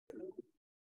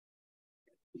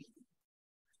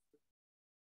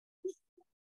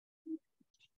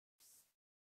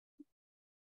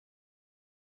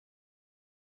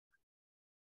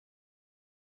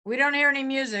We don't hear any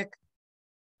music.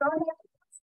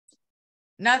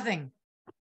 Nothing.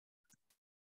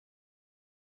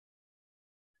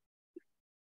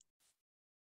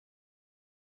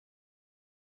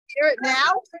 Hear it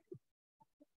now?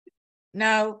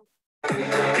 No.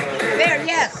 There,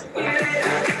 yes.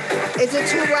 Is it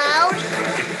too loud?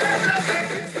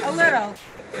 A little.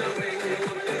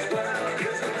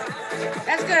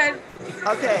 That's good.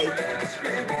 Okay.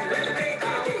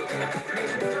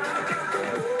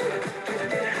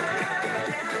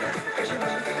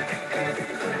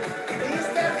 Please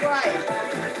step right.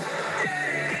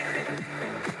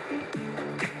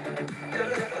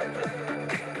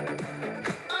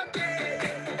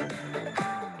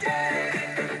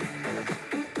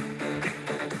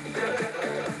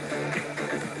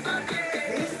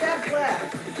 Please step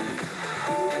left.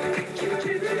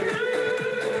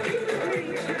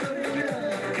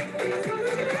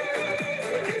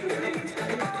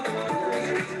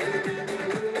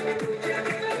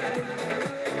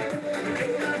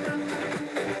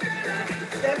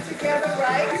 Step together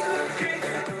right.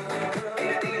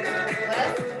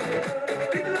 Left.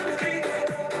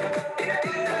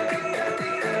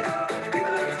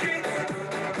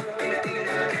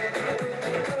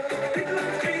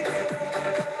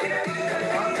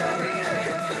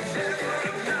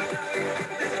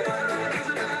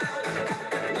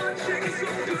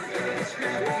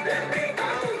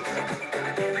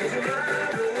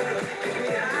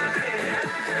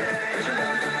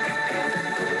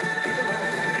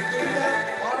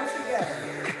 Arms together.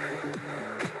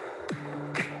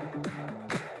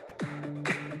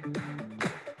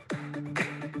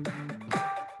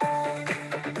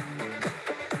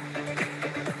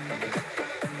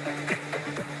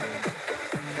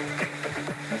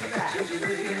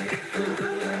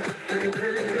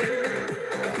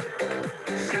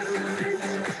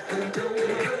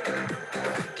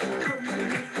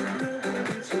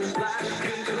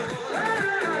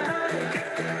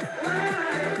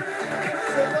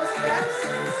 Single steps.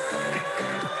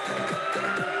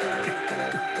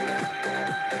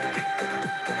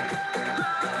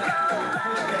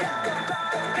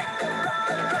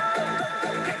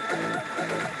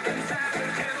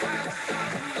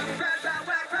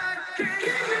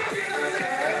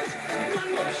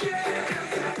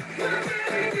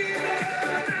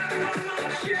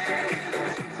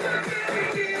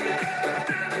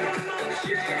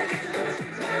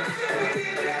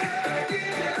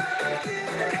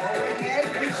 Overhead,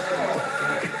 reach forward.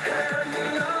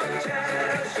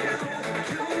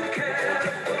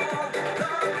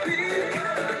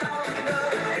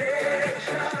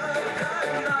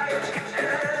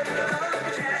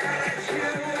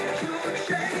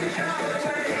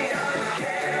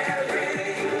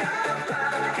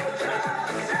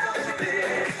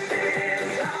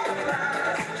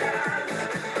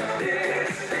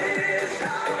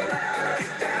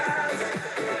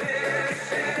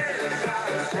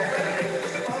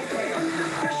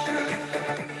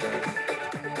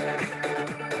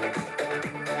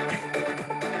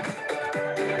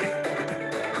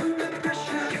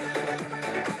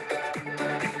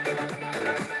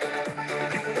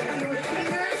 With your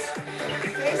fingers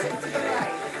facing to the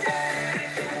right.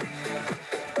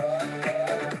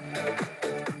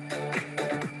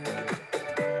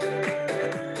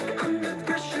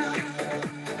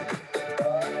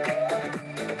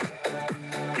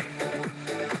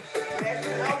 Grab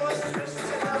your elbows, twist to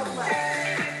the left.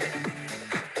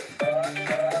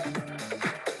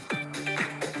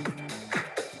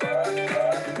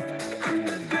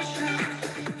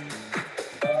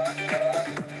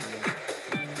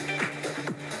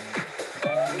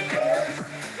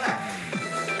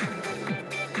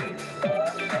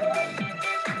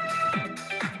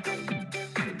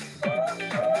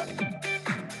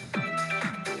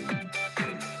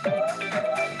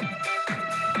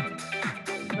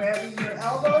 Grabbing your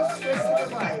elbows, twist to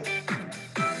the right.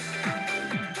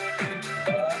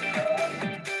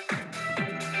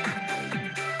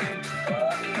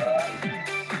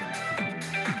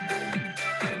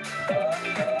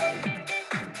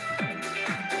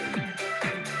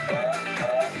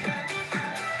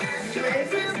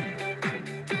 Raises.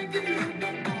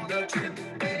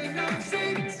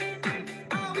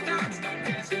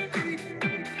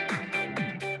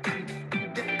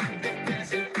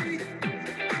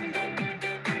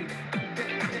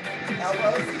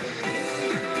 Elbows.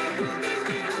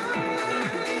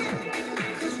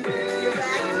 Your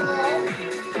back tall.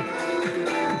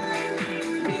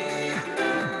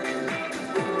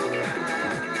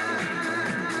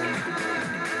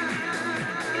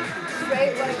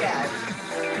 Straight leg out.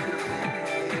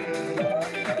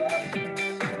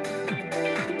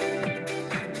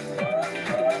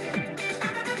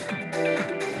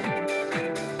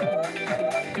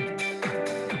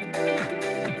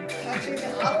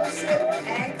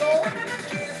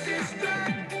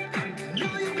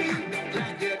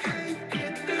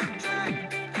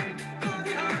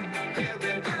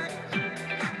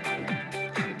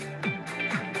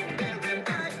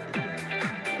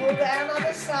 Pull down on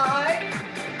the side.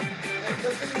 And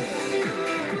look at me.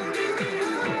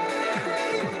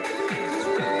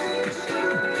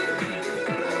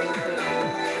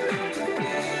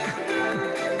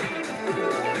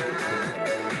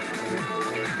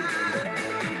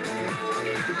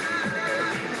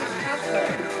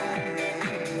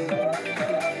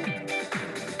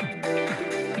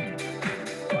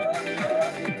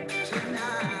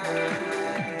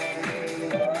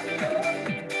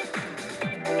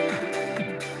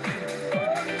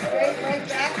 Straight leg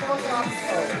back, no wrong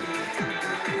toe.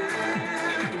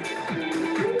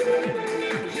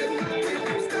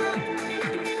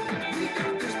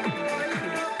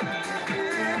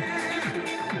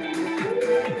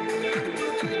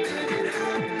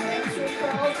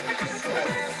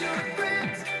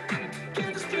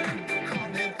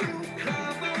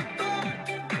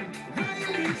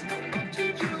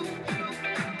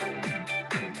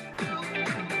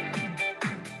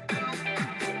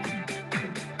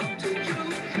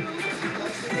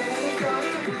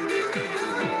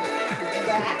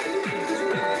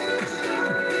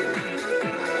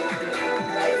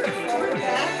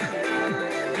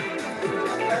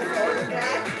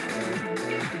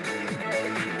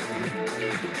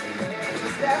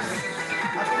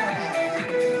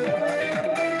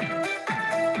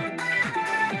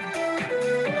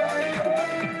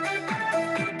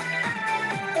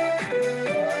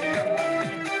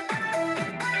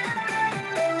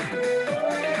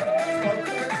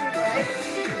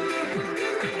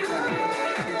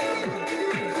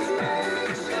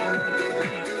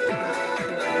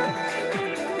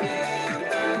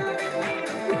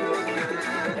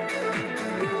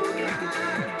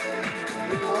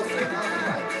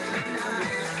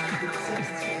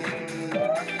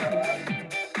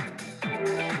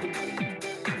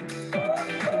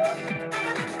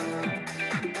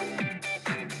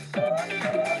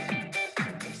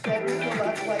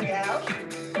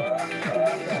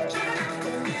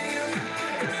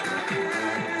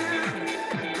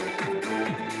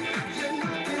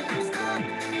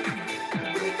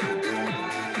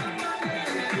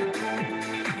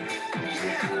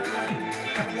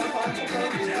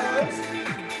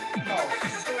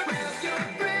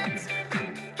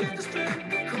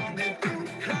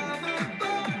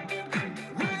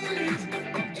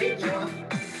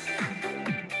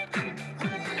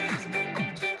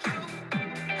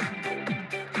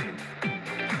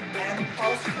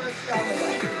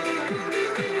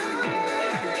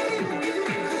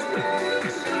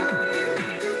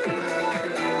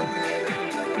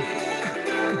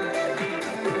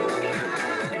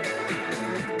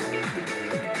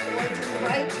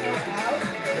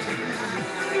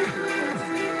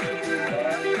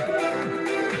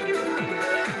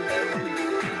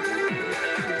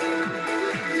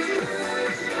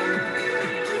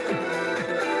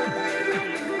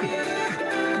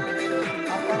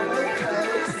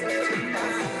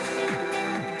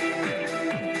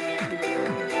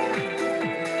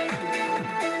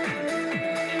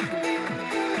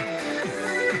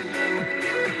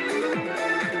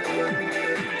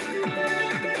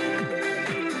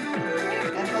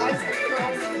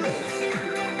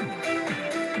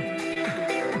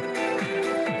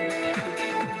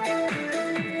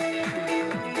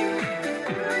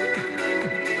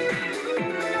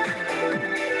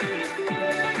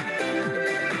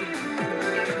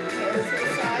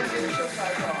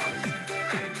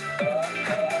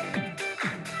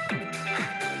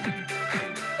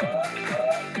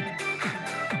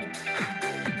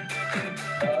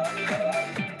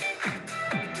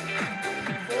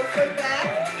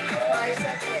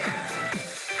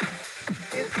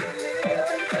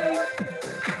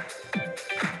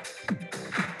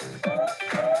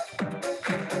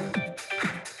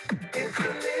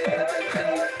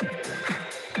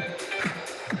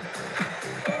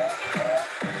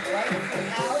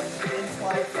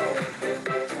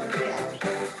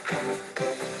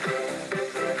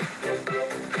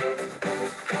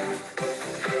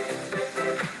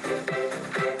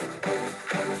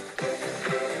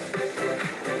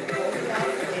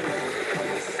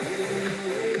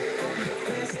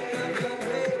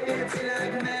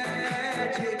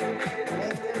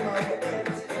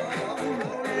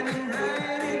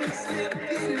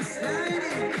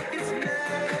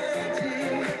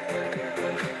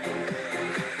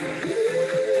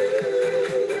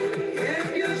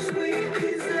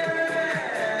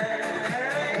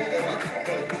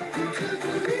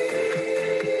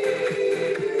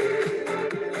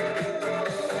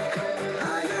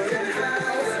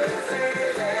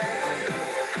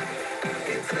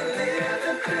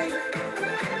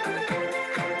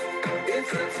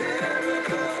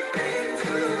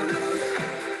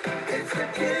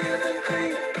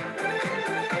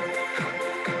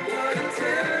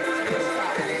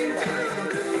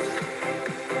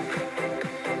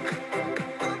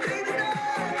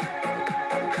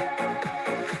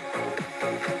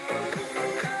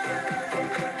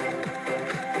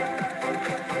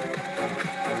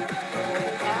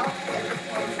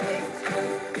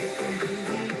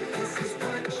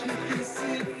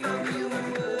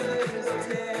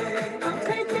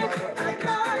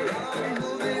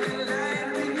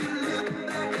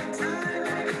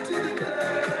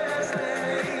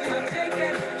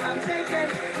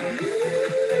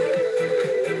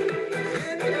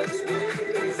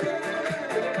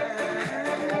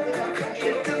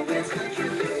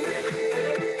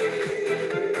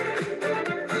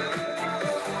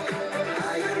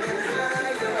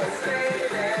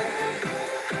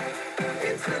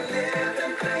 It's a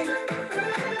living thing.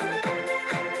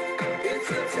 It's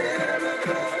a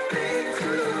terrible thing to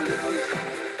lose.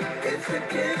 It's a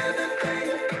given thing.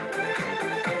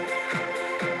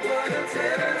 What a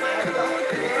terrible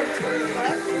thing to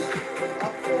lose. A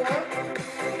 4.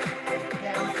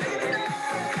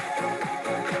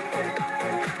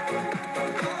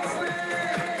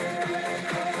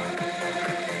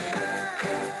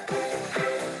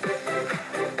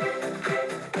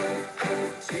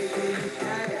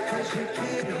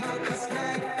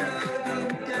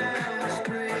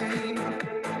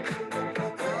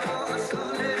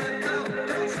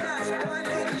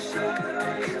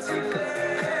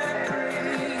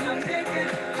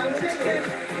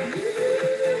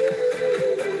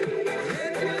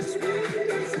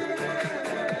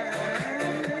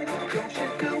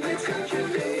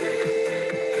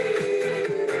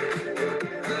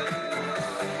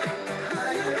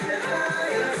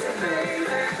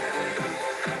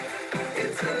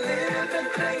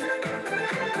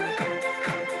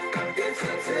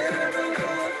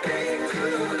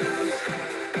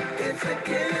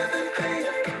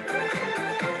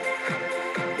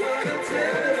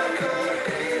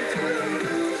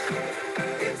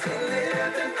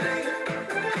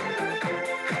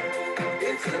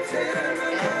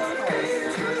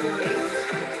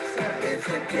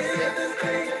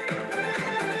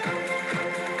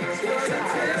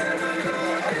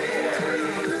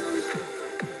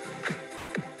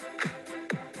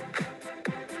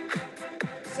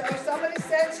 So somebody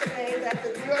said to me that the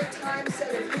New York Times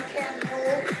said if you can't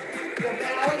hold your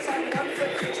balance on 1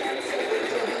 foot for 10 seconds,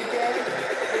 you'll be dead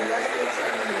in less than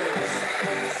 10 years.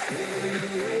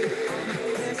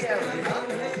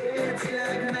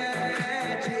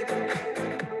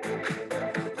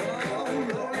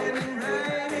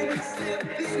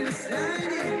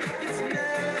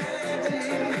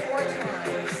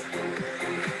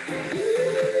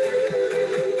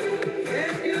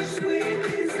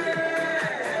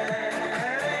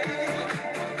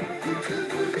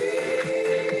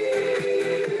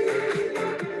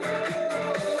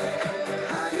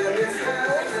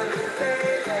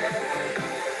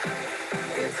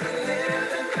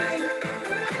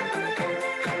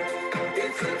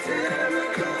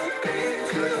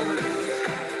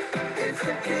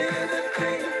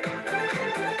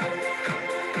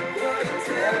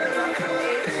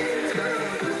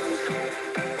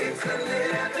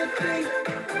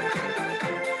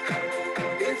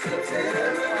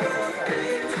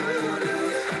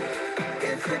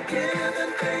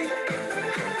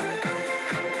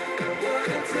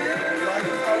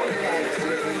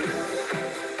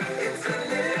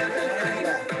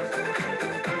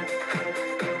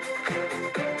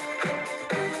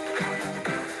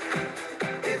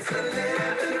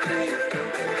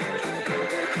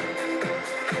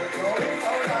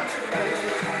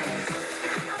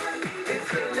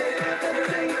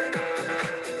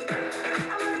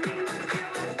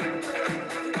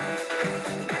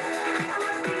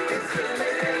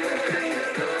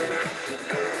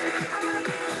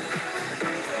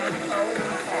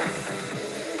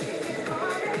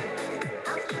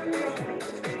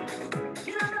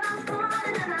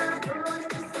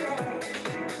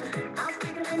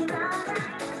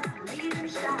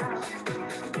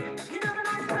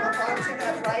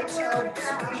 Right toe,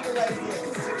 squeeze your legs in,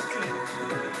 16.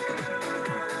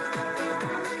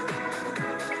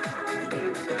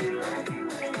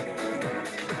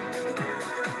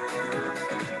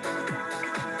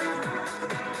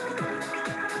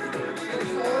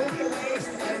 Control your waist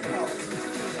and go.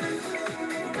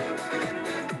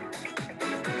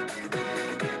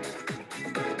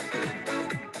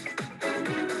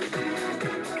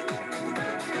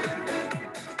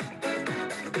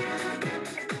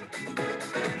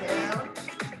 Down.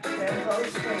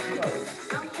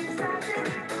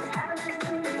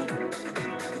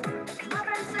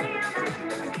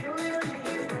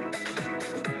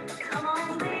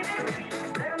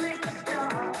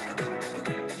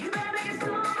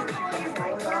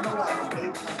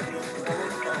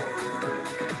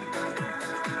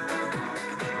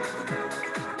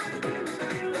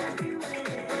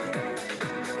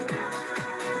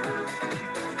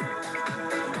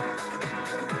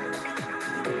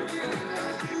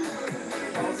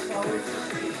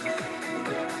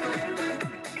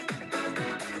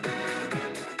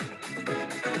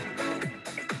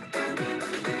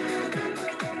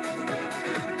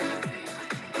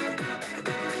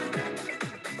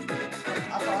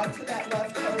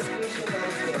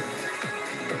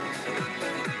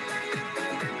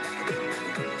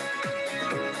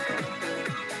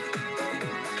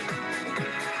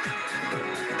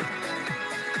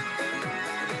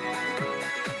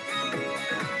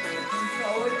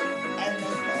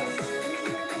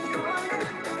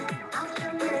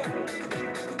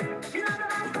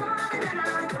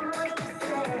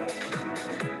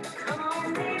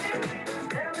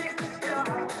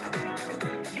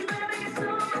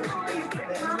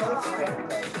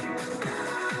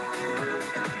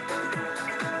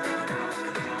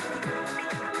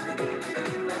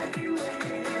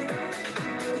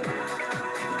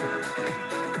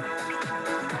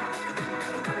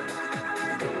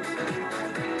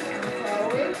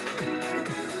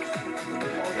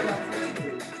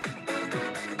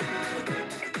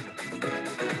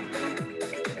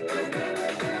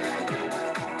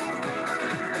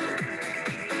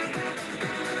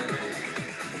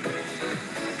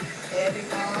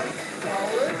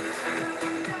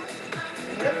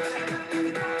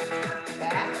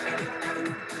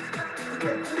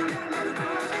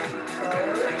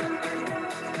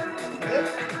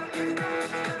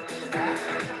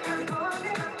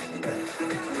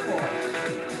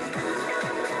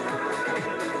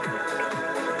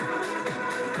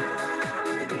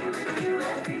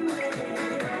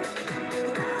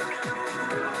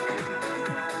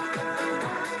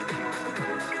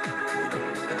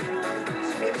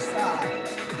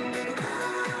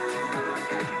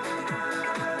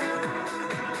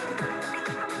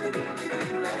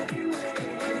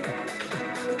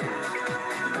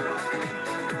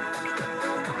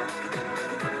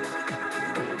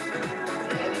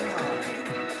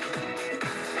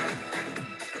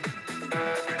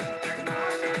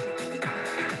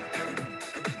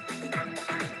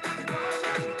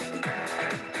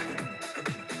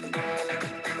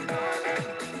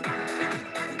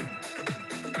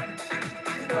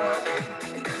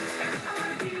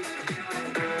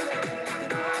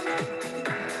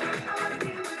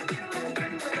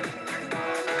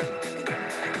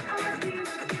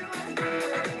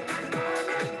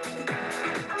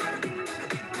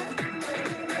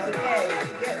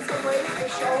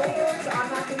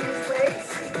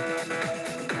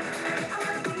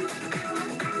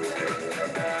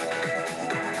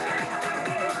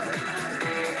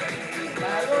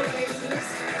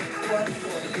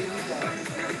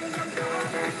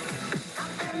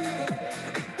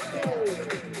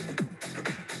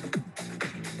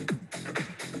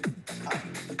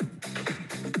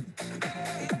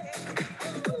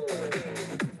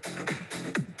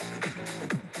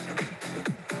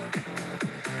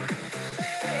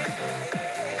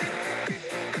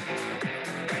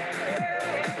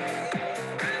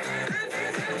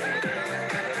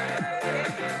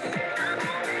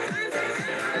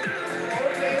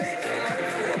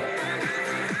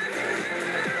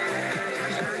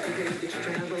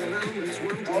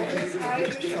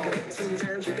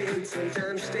 Sometimes you bend,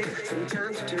 sometimes you stay,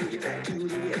 sometimes you turn your back to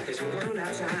the end. There's a world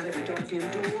outside every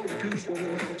darkened door. The blues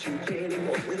won't haunt you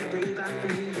anymore. With a brave eye for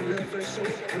me, you love her so.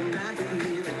 Come ride with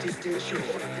me to the distant shore. We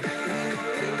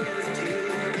hesitate,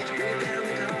 break down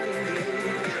the garden gate.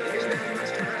 There's not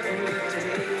much time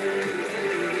today.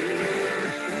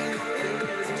 We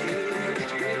hesitate,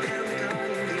 break down the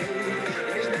garden gate.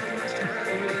 There's not much time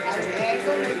today.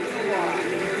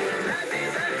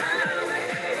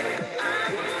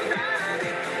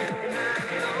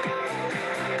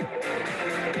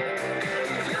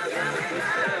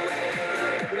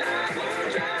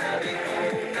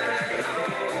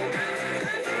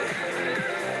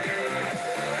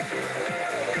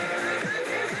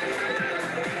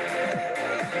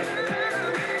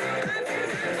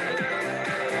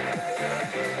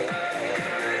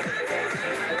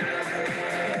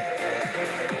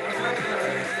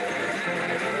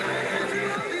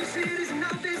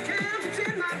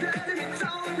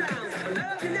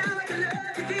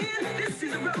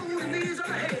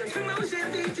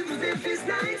 This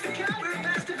night's the cover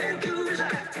past the Vancouver's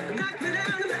life. Knock me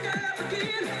down and back up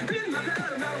again. Been my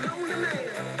blood, I'm a lonely man.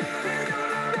 There's no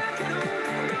back at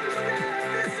home. Roads are red,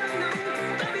 this I know.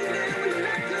 I'll be there when the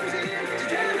night comes in. Just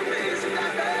tell me some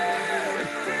black man.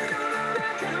 There's no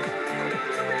back at home.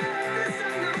 Roads are red, this I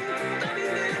know. I'll be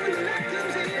there when the night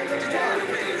comes in. Just tell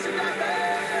me some black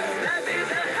man. Life is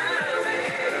a highway.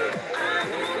 I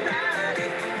won't ride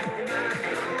it all night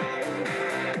long.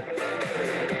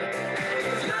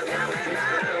 If you're going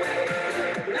my way,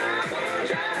 I won't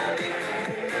drive it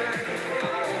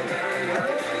all night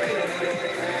long.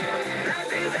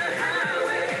 Life is a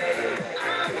highway. I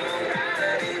won't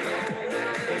ride it all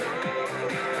night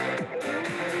long.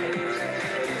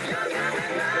 If you're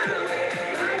going my way,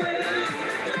 I will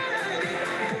drive it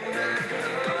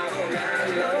all night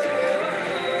long.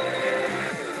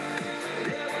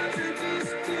 There was a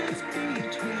distance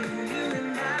between you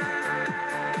and I.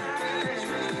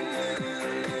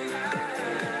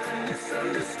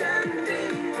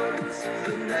 Misunderstanding once,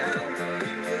 but now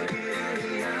we make it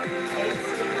anyhow.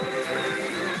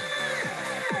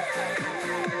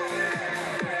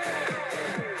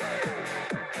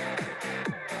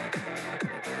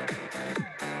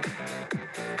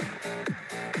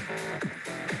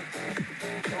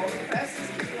 Let's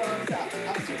just keep your arms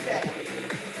up to bed.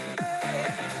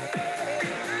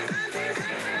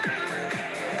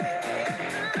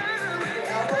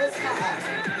 Elbows high.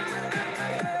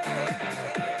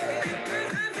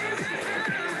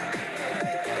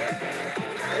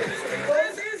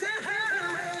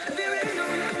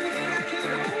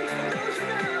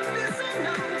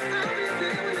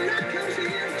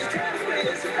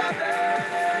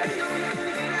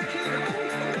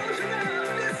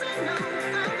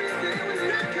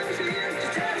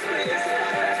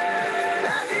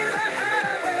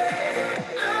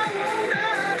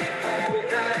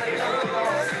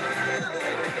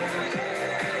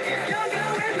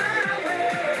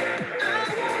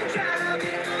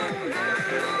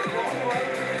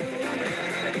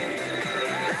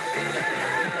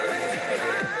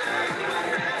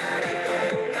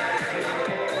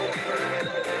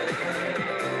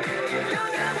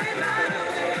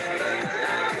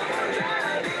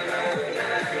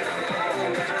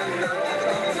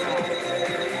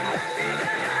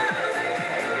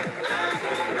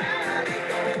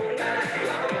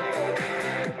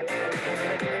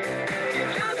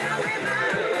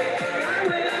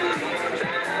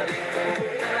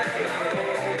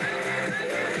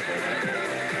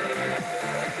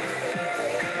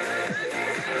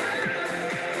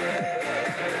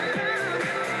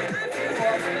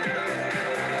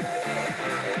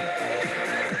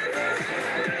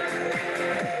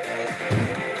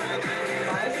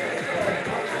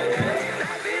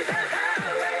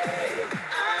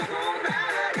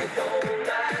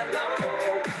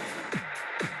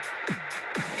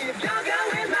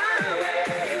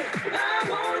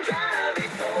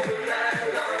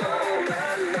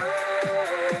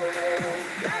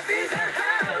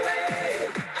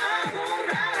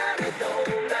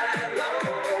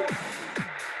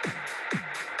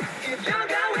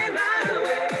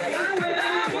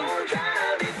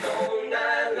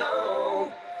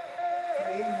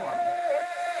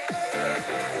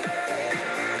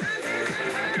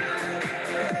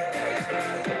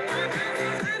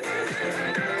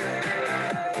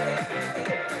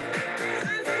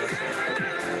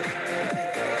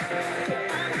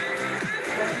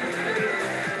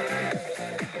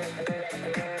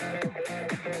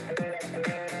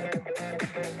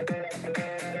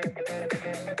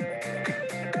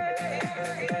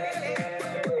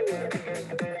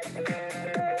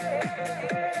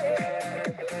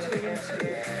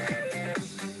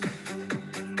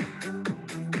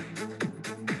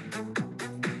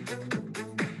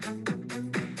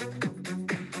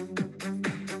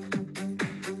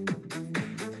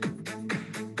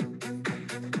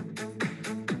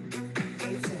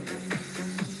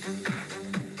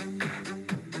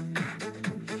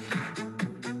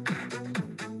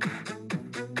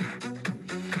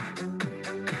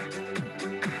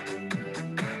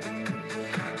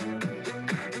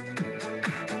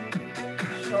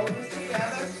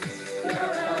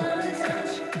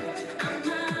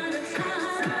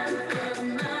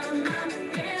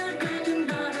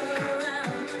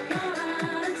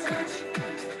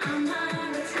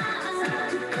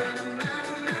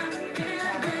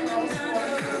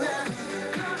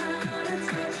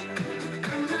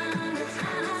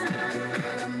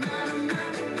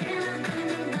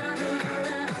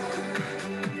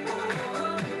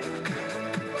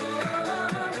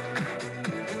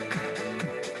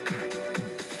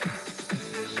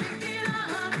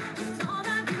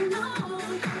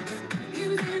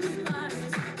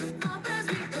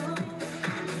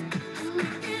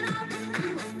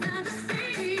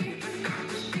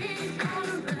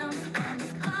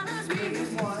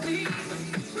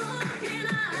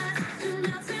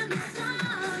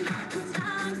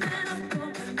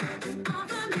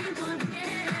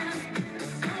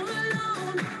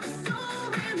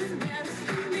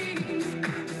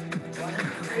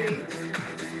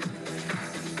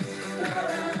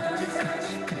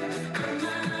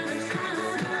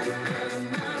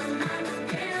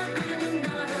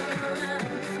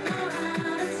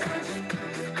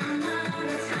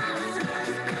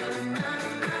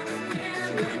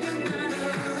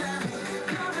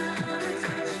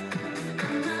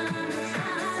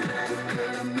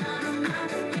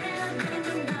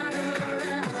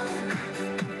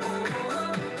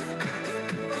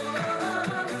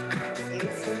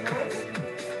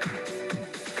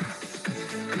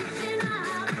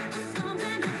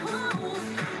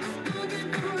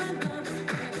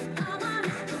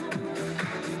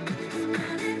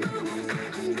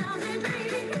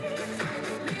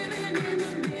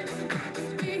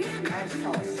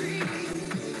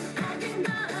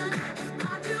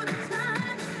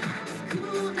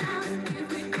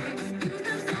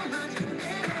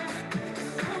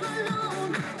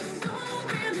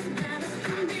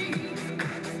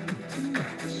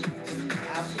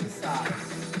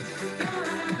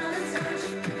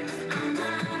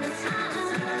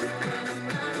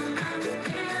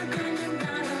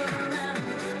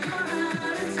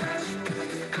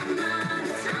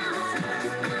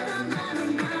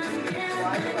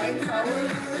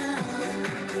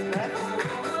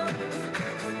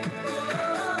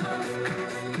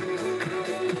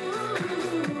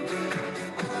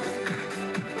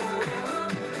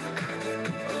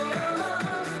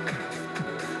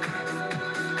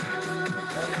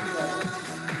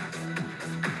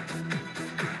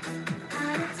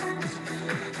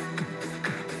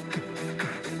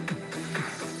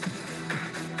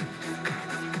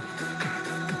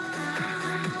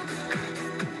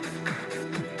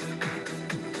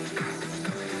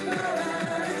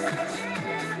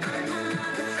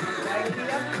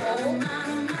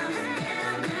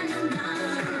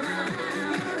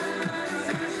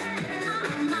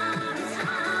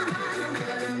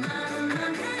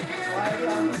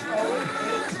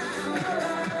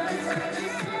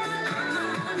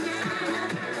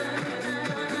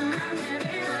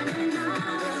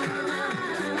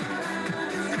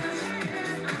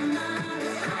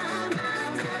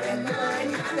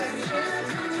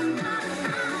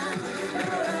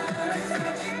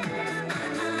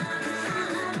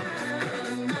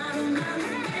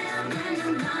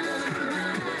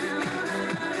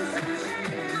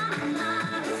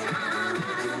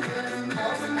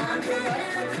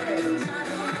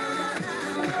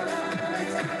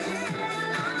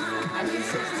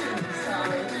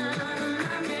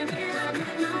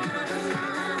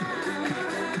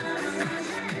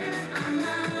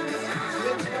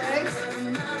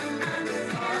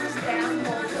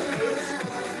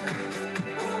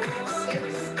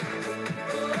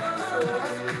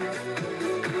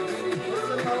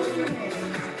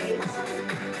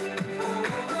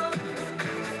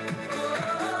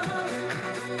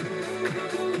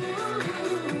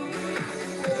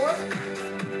 Extend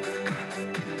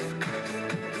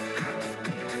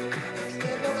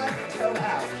the left toe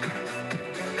out.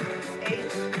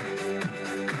 8.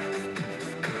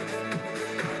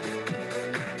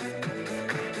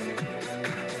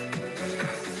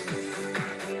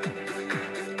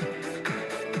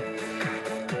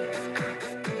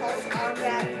 Pulse on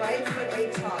that right foot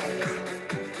 8 times.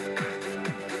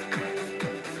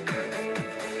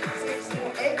 6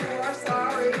 more, 8 more,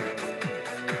 sorry.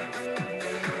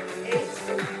 8.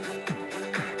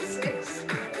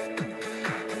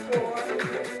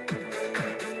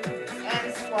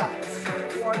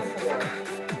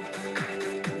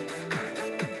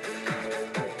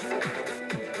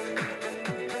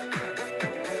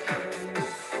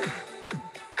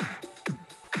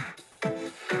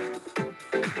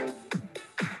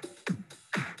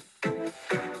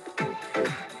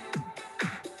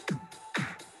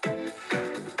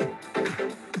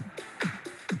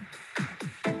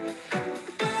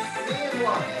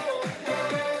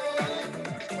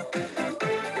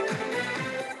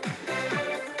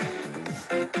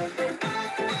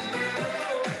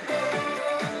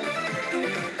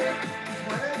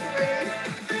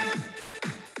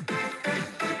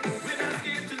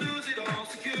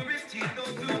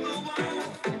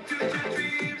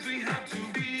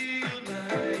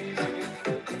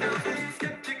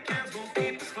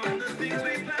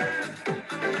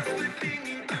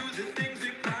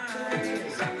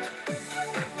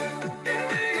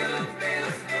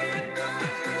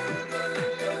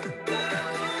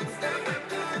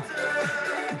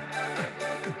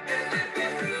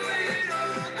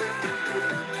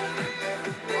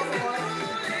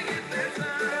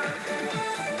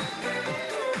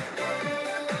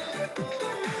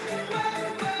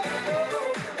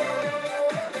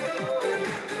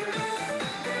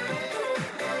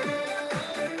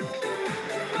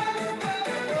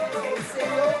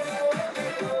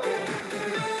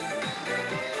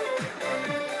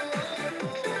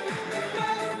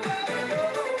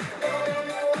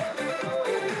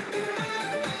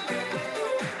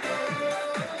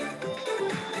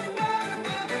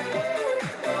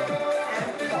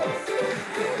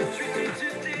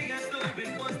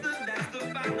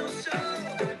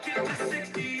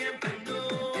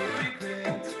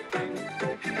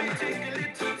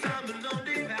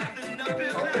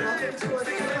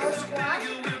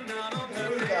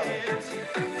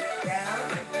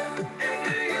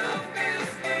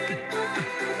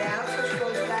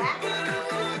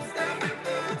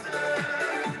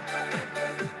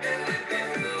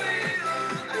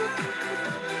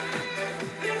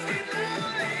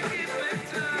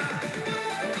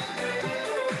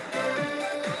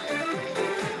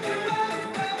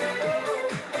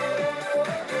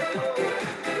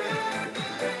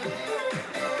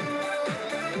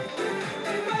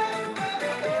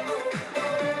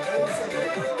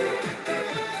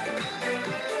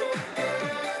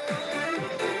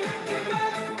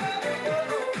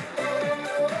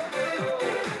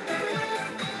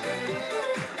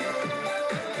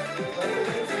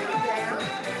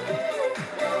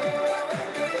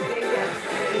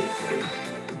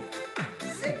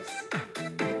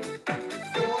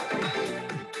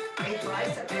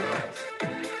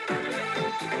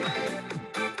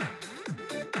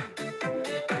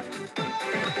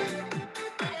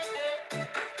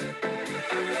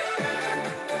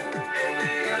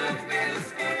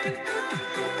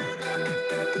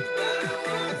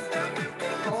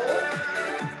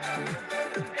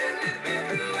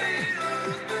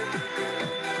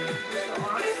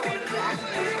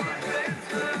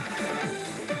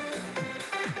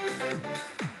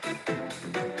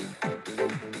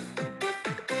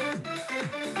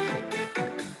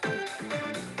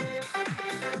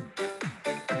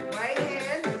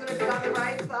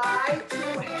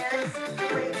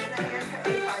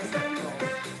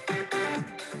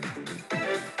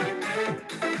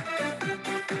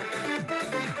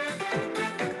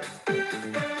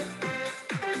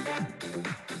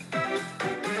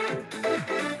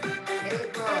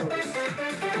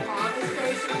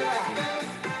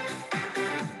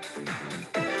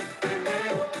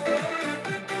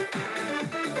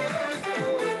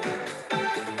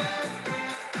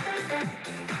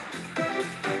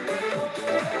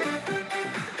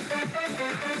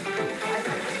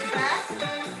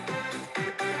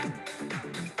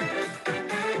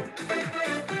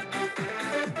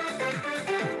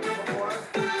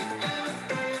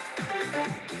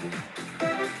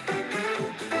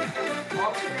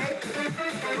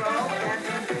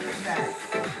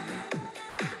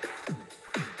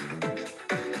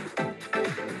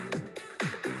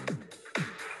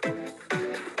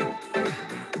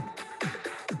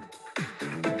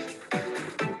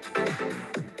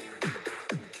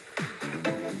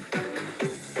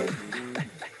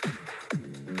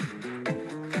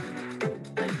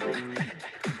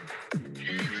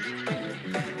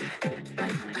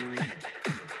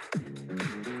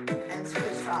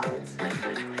 sides.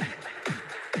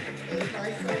 8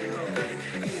 nice little curls.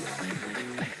 8, 7,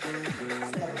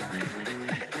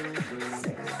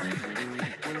 6, 5.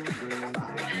 And then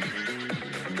roll.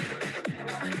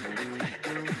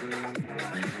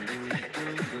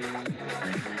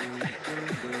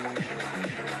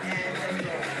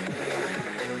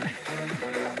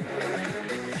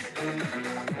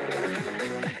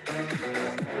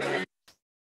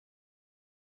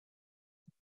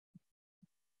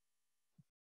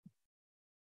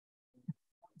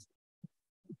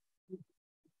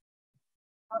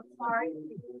 I'm sorry.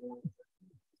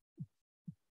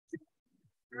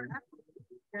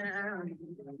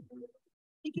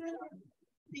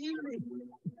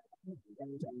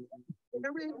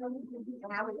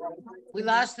 We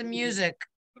lost the music.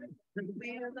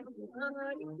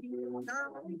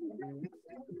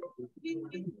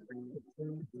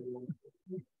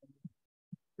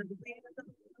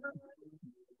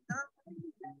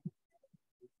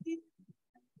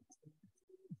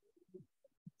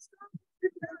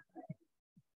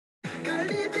 Gotta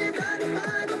live it right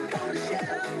by the phone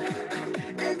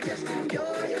shelf and just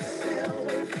enjoy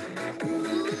yourself.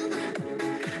 Ooh,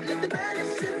 let the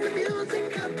madness and the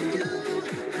music come to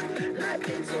you. Life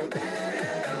ain't so bad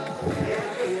at all.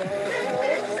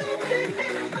 It's so bad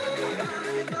at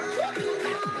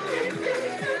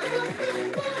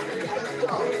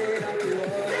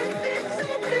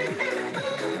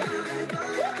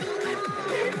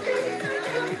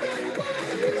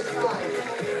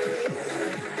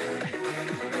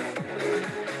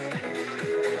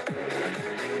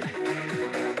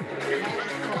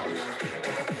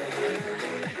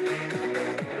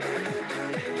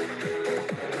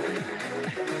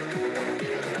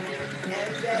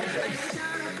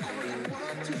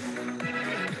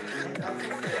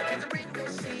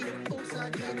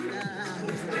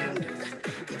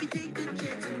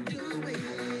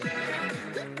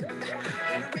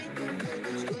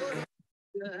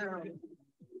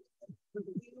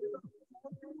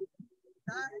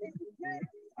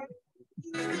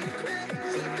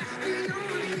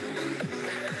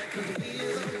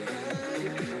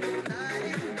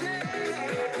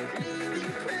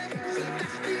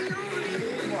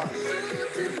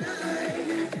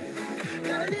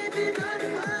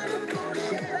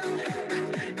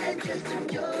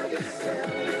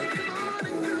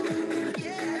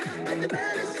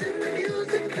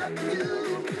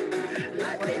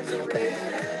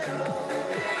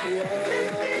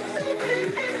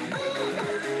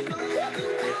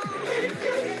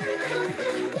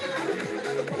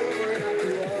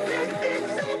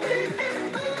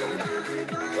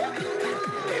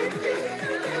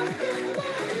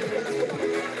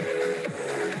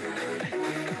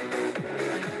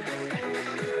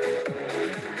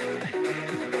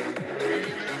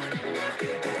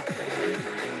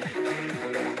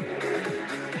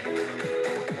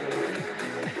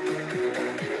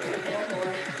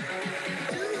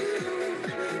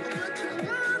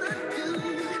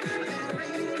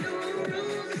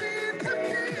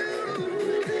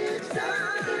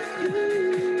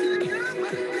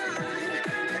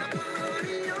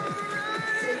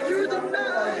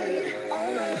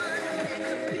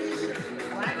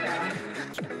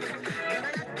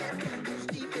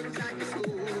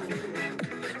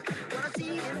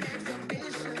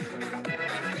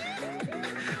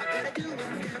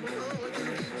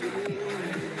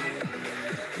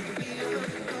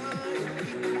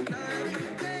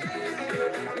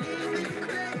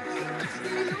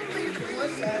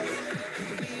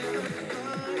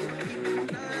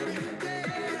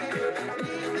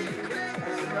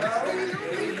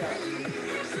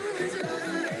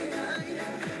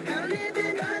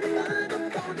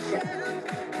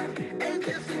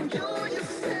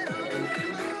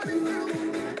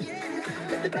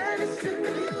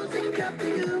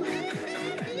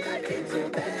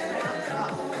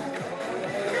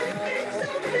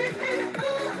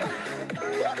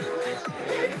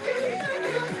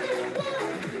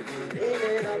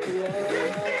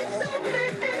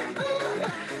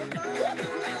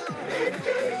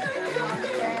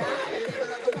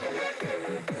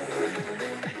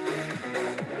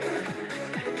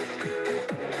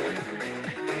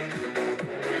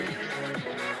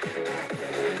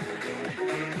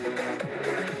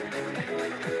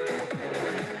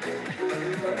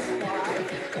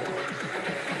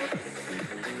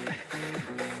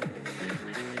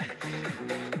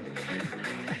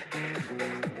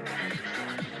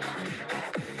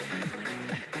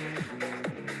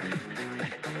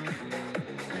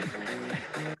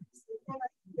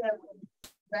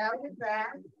Round it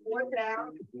back, 4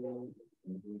 down. 1.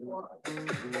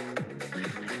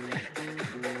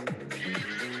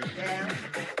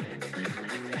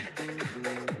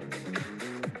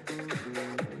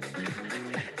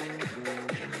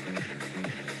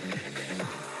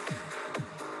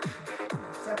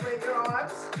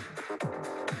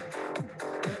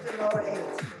 lower 8.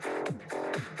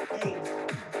 8.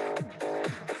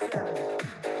 7.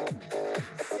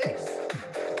 6.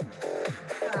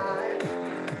 5.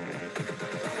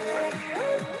 4.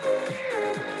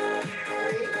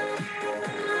 3.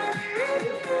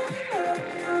 2.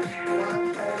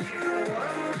 1. Hold for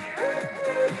 4.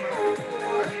 Come up for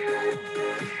 4.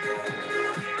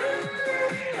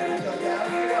 And go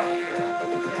down to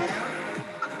up. Down.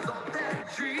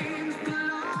 Dreams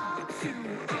belong to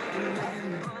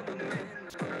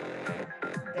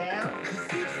Down.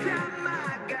 each time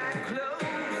I got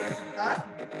close. Up.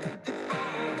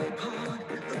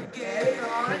 Head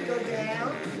on. Go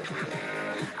down.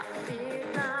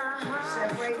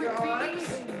 Separate your arms.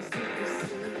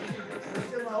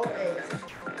 Lift the lower 8.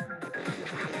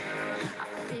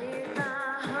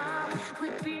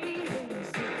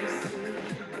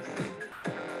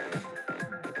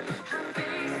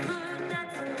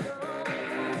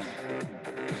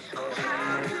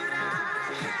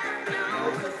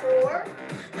 Hold for 4. Up.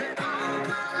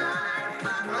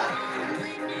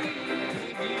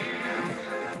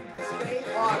 Straight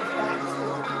arms back to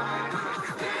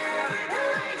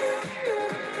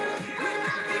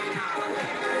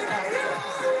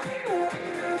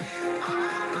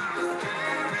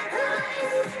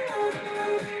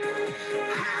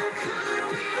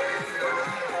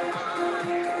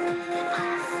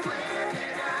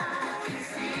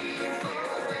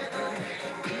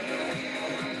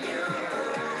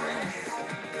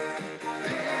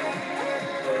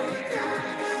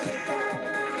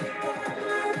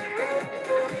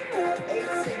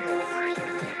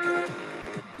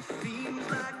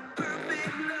seems like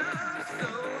perfect love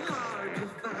so hard to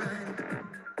find.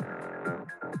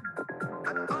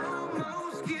 I've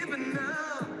almost given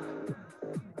up.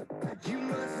 You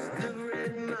must have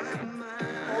read my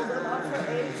mind. hold them up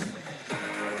for 8.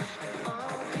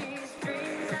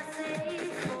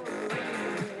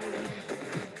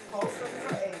 Pulse them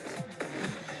for 8.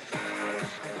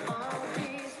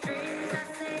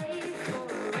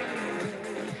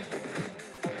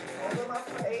 Hold them up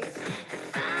for 8.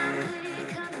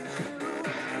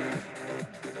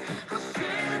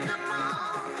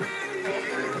 Hold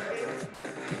them for 8.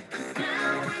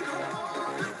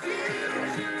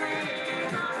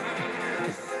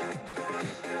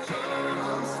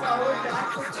 Arms forward,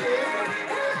 back for 2.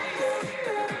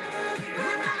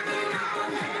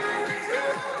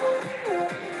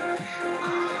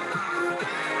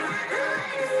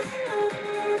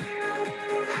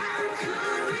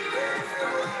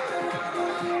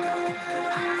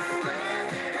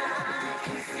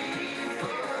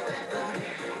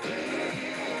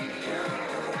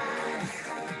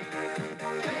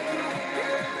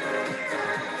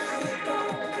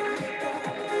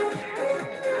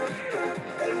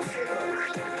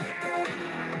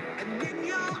 And in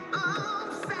your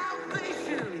arms,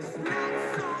 salvation's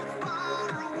not so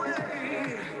far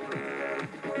away.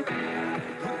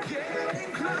 We're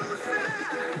getting closer,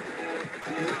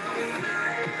 closer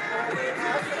every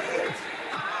day.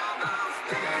 Almost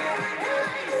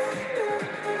paradise.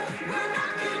 We're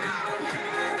knocking on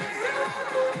heaven's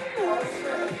door. Almost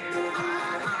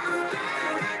paradise.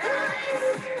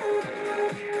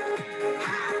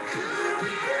 How could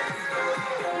we ask for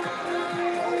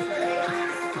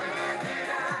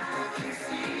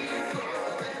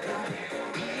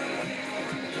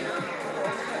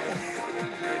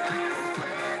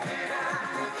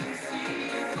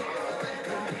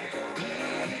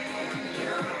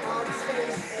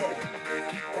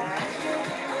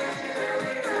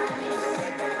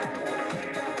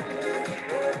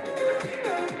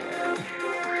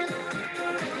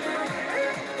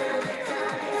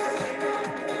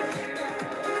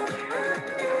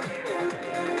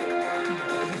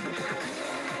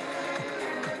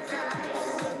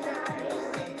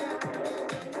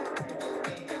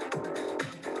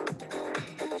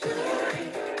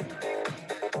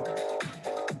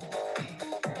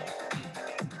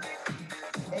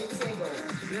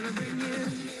gonna bring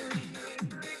you.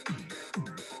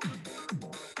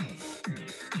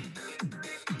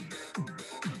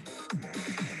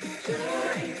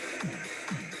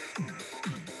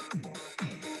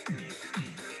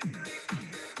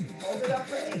 Hold it up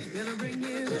for 8. Gonna bring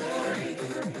you.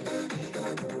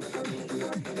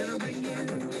 Gonna bring you.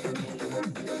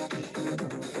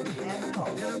 And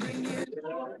hold. Gonna bring you.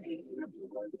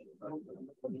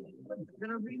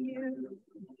 Gonna bring you.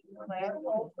 Clamp,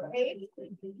 hold for 8.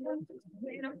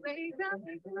 When I wake up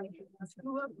to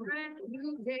a brand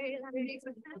new day that makes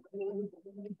me happy,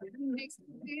 it makes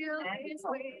me feel this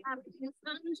way. I bring the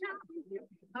sunshine,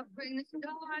 I bring the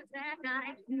stars at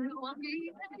night. You know I'll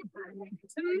be there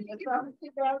to The make thumbs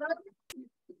together.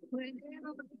 Wide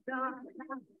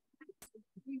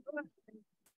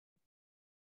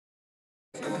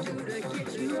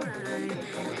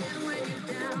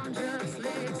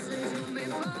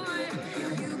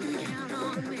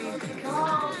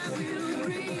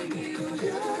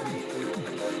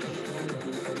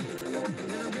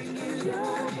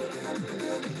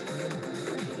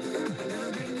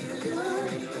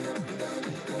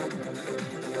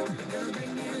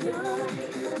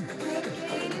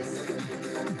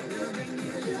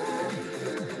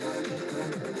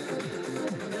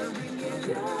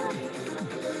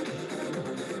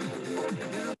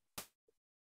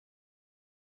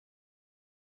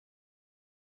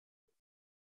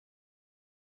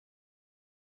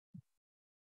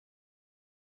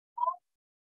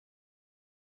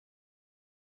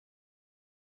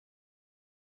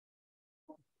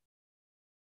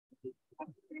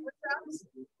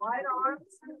arms.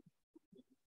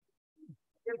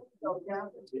 Here we go, down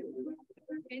to two.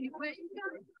 Anyway,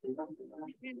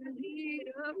 in the need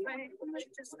of rain,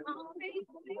 just call me.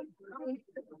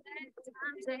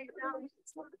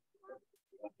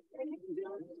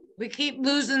 We keep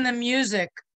losing the music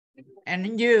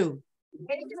and you.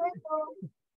 Hey, Draco.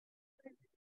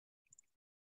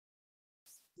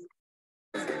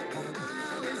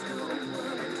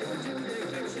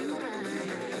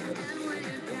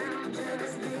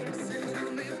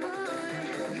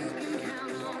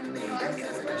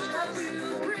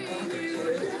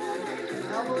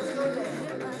 Elbows go down.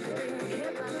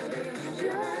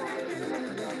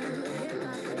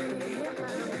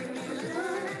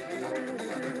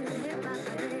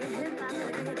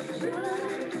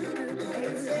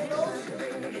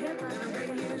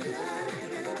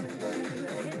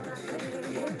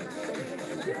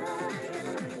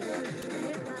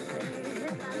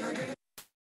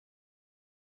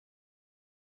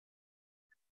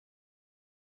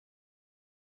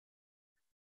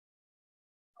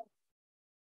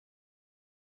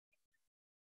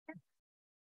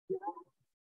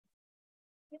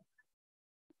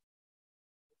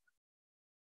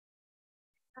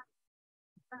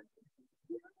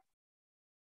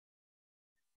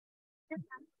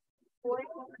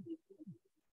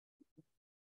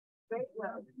 Great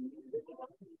well.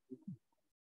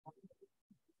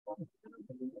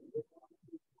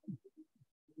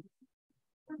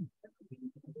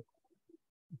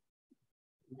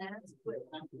 That's good.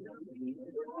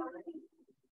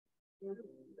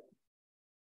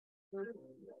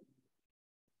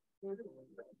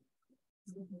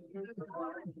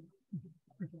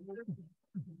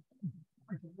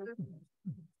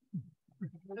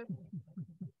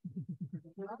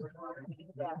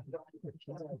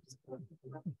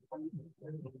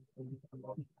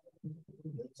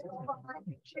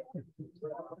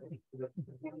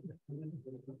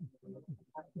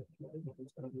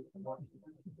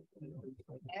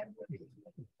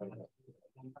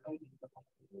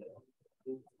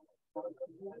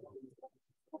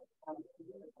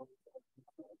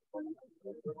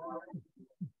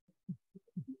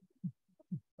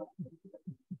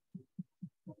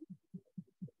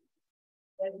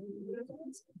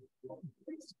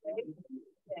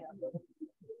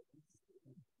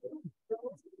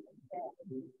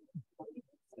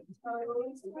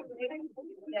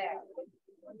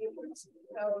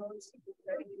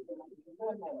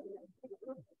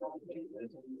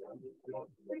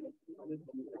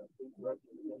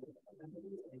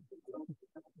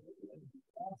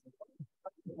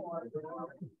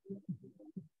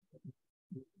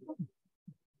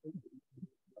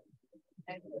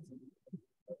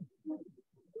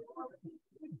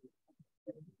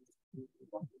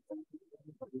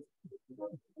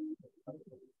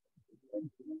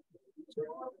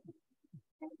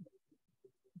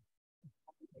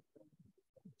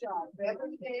 Job.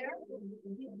 Every there.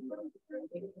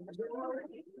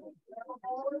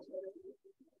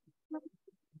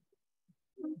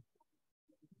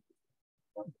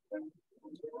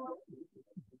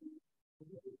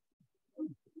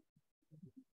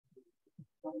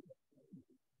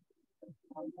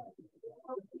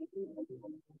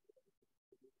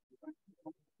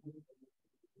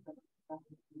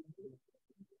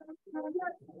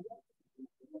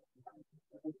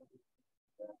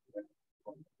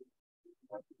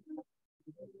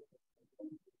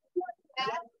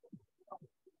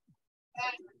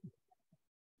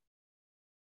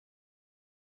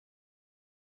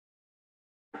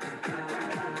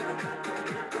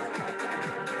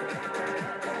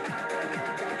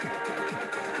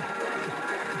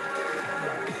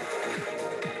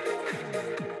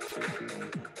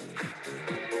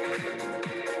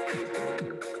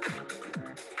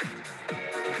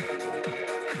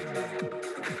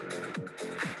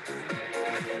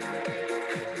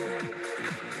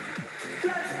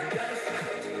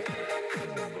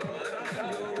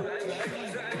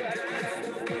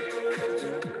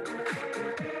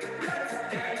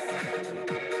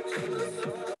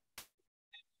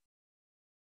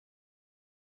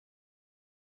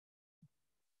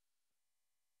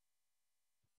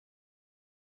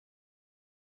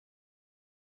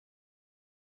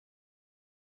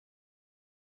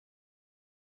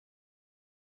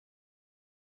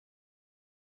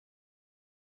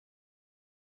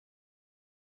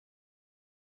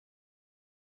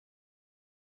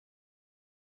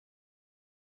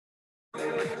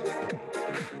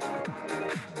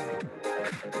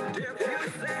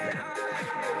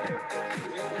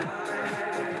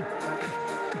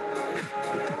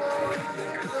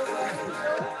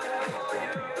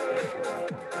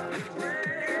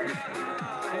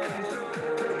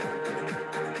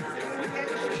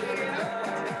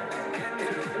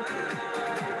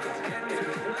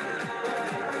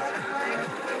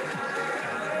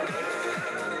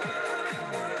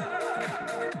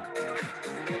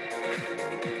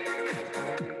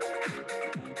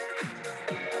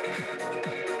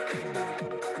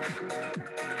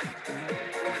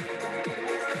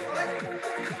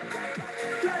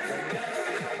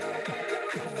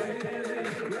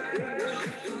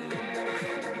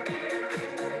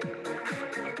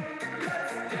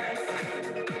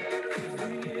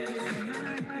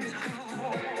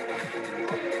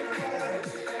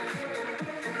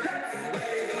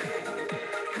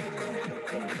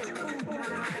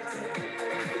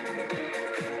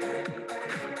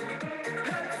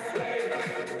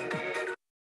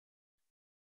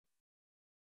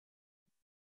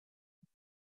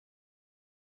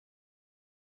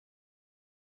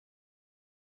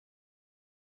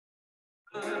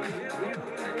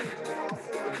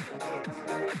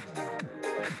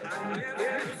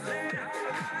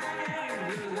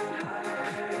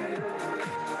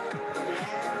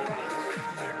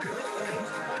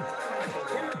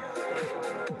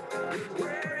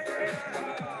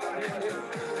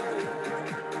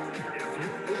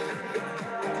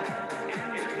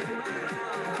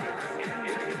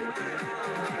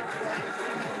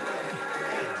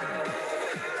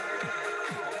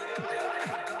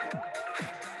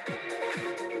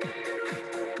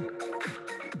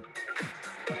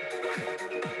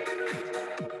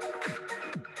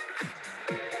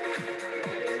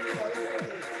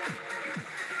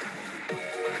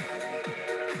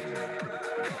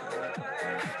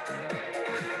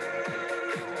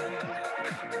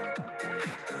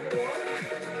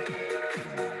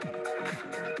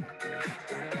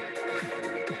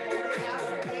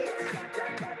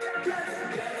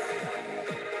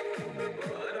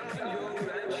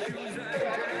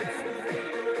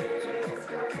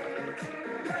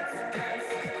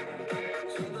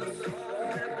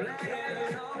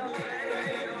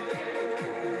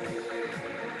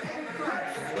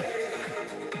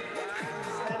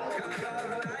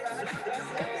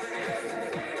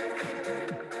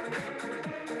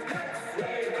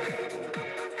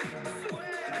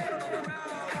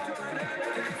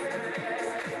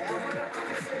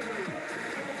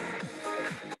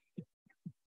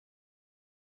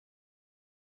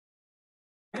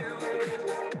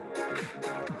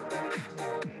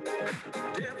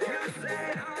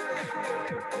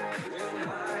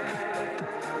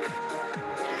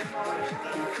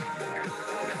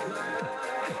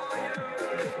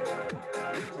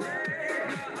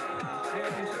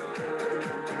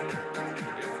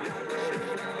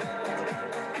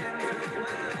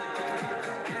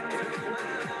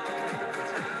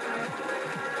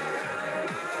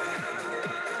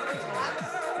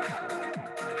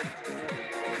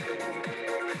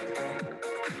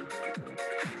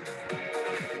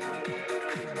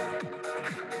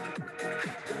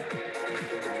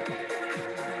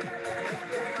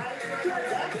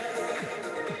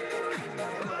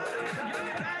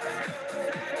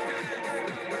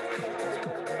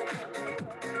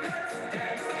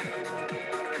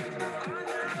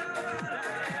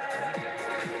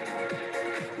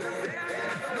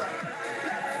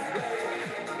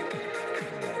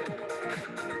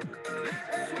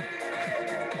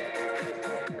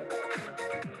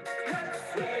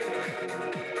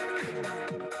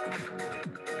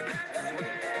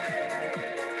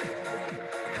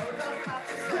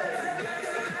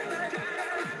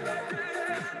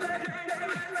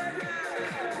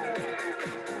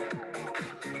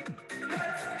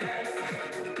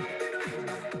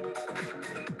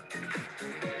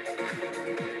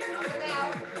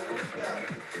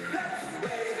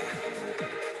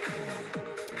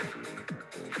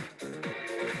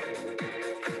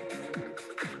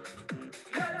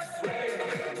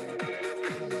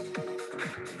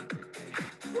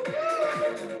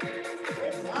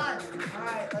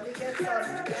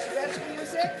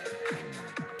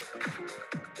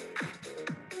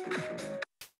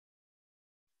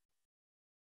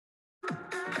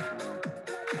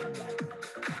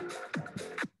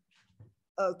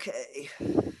 Okay.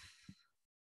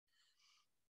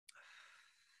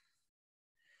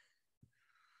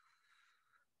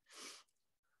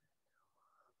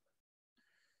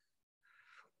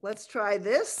 Let's try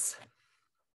this.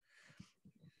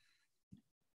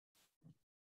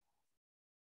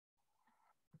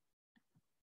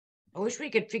 I wish we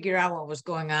could figure out what was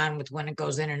going on with when it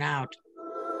goes in and out.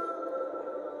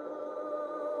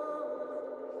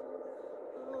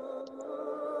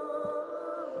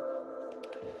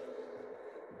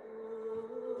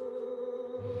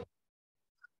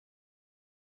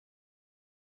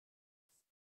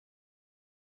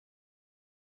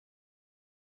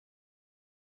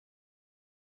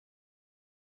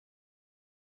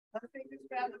 One finger's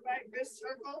around the right wrist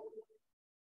circle.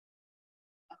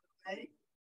 Okay.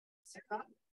 Circle.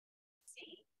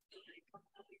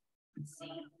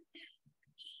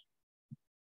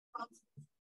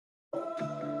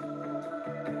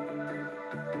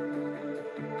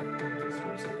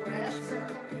 Switch the breath.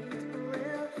 Circle.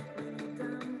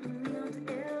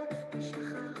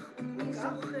 Look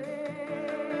up.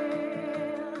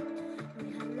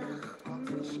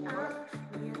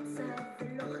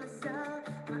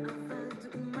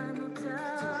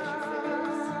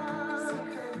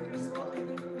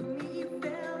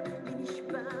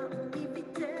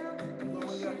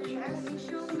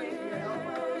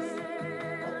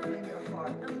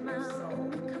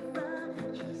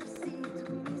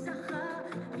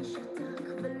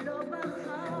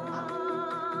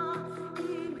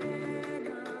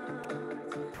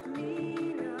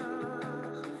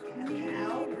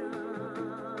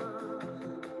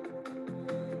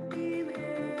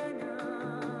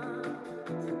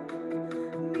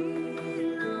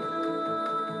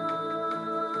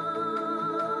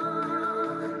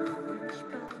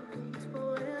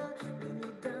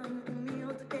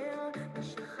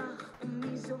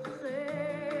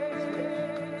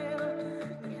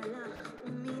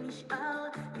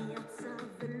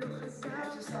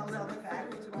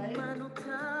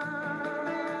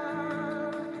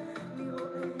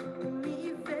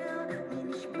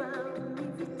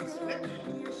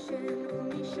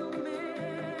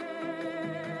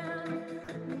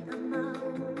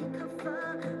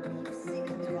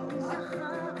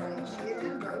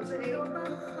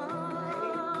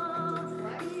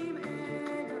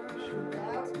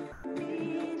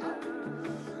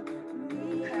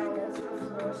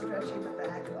 Stretching the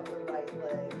back of the right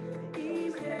leg.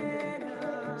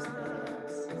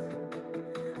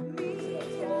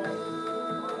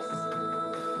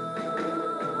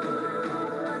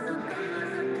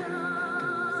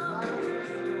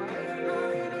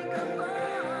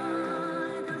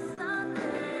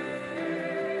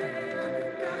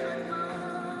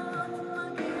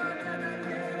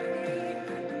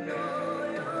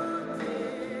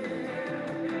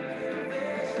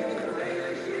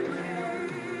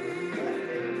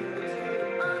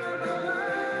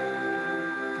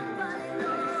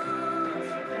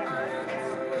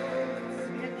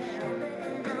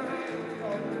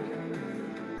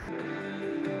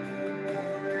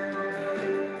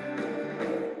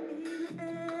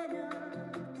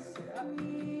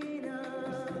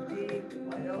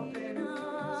 Wide open,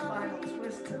 spinal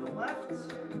twist to the left.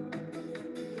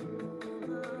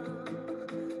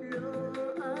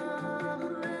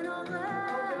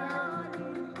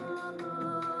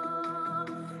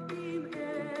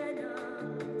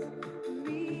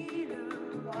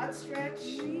 Quad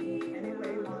stretch, any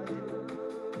way you want to do it.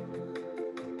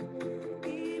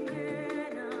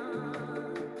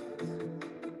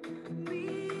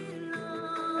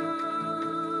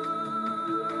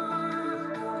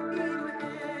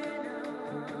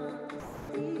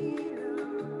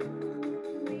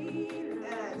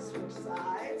 And switch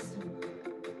sides.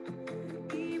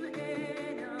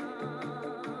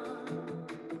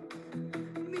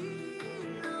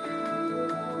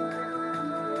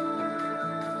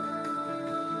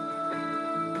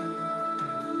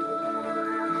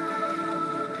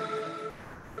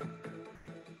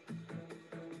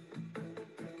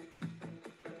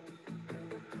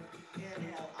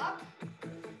 Inhale up,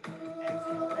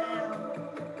 exhale down,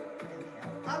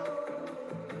 inhale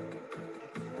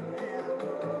up, exhale down,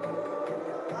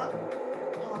 inhale up,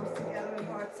 palms together in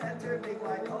heart center, big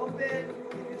wide open,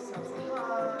 give yourselves a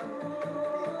hug,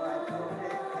 big wide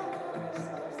open, and give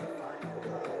yourselves the final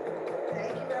hug.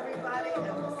 Thank you everybody,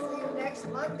 and we'll see you next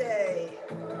Monday.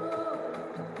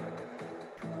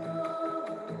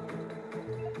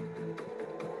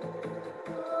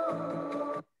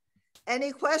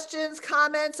 Any questions,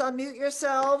 comments? Unmute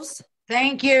yourselves.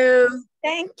 Thank you.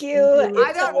 Thank you.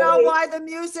 I don't know why the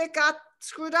music got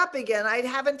screwed up again. I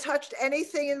haven't touched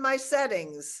anything in my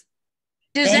settings.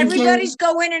 Does Thank everybody's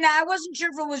go in and out? I wasn't sure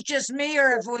if it was just me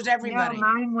or if it was No, everybody.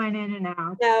 mine went in and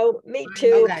out. No, me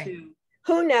too. Okay.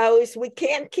 Who knows? We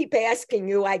can't keep asking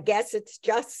you. I guess it's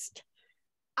just.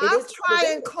 I'll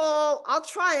try and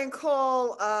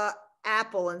call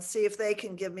Apple and see if they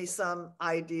can give me some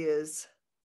ideas.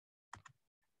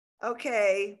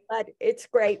 Okay. but it's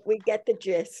great. We get the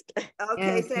gist.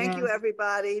 Okay. Yes, Thank you, yes.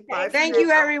 everybody. Bye. for Thank you,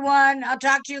 now. everyone. I'll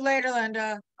talk to you later,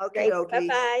 Linda. Okay.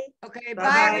 Bye-bye. Okay, Bye-bye.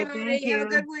 bye, Thank everybody. Have a you.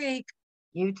 good week.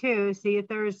 You too. See you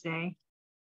Thursday.